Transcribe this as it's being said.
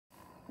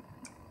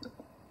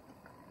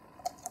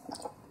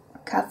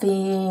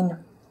Caffeine.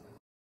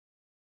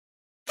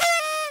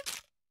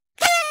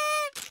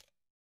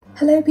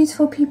 Hello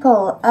beautiful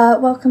people,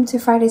 welcome to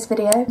Friday's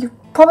video. You're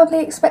probably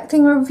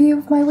expecting a review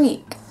of my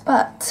week,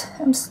 but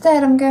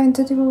instead I'm going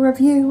to do a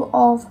review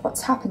of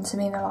what's happened to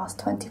me in the last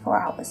 24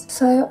 hours.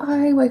 So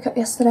I woke up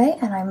yesterday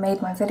and I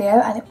made my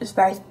video and it was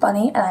very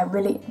funny and I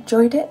really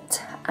enjoyed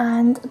it.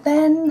 And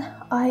then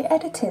I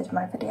edited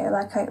my video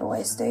like I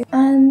always do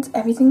and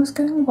everything was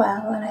going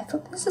well and I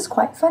thought this is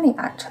quite funny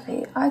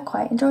actually, I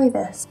quite enjoy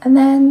this. And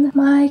then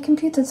my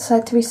computer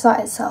decided to restart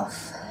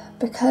itself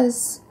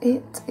because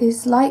it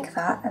is like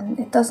that and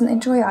it doesn't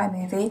enjoy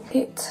iMovie.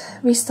 It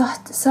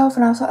restarted itself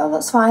and I was like, oh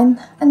that's fine.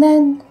 And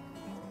then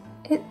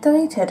it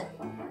deleted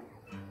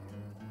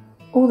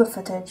all the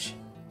footage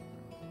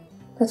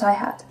that I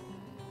had.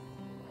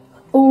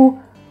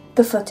 All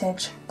the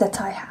footage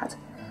that I had.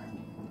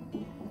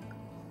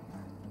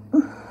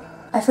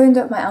 I phoned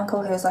up my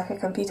uncle who's like a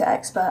computer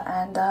expert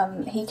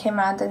and he came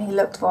around and he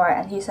looked for it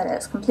and he said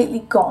it's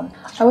completely gone.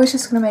 I was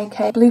just going to make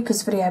a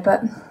bloopers video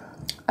but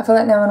I feel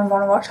like no one would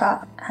want to watch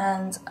that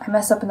and I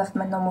mess up enough of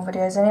my normal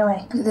videos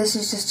anyway. This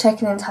is just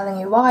checking in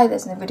telling you why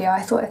there's no video. I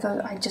thought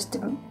I just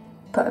didn't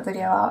put a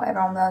video out,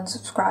 everyone will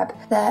unsubscribe.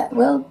 There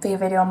will be a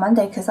video on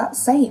Monday because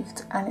that's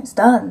saved and it's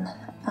done.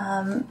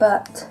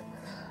 But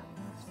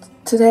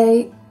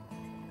today,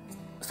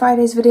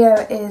 Friday's video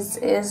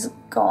is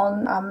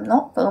gone. I'm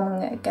not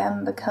filming it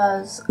again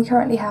because we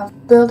currently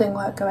have building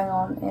work going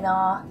on in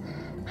our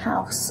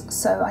house,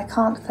 so I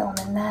can't film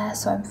in there,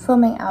 so I'm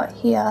filming out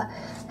here,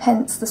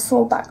 hence the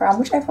sore background,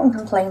 which everyone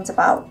complains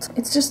about.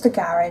 It's just a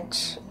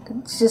garage.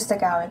 It's just a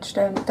garage,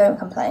 don't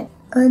complain.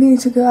 I need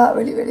to go out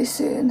really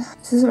soon.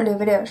 This isn't really a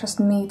video, it's just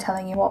me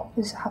telling you what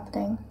is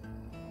happening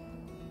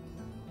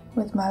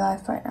with my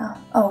life right now.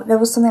 Oh, there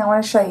was something I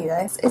want to show you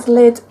though. It's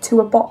lid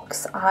to a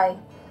box I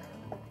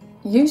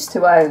used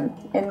to own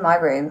in my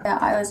room. Yeah,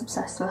 I was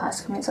obsessed with High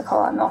School Musical,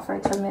 I'm not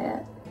afraid to admit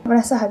it.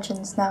 Vanessa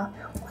Hudgens now.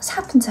 What's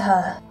happened to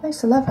her? I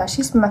used to love her.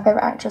 She's been my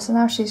favourite actress and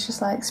now she's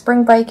just like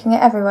spring breaking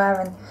it everywhere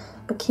and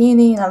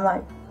bikini and I'm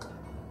like,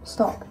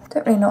 stop.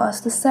 Don't really know what else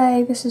to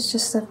say. This is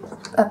just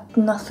a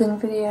nothing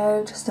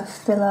video, just a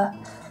filler.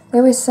 They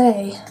always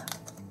say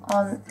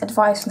on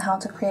advice on how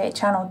to create a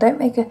channel, don't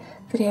make a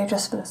video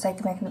just for the sake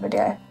of making a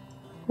video.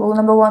 Rule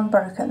number 1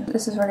 broken.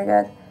 This is really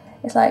good.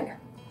 It's like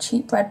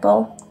cheap Red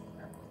Bull,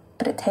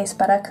 but it tastes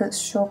better because it's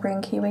strawberry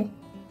and kiwi.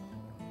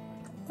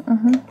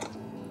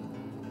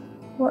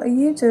 What are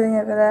you doing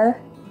over there?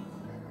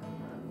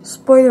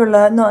 Spoiler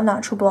alert, not a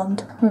natural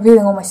blonde. I'm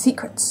revealing all my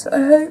secrets. I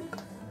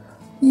hope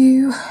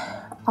you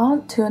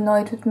aren't too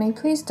annoyed with me.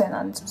 Please don't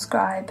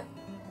unsubscribe.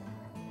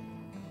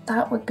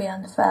 That would be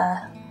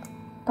unfair.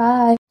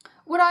 Bye.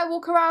 Would I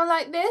walk around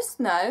like this?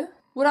 No.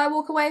 Would I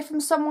walk away from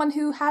someone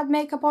who had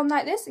makeup on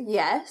like this?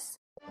 Yes.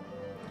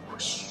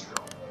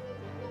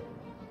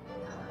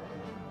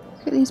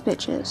 Look at these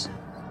bitches.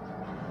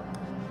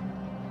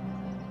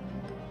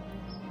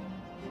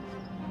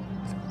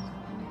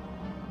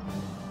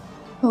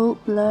 Oh,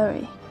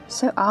 blurry.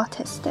 So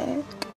artistic.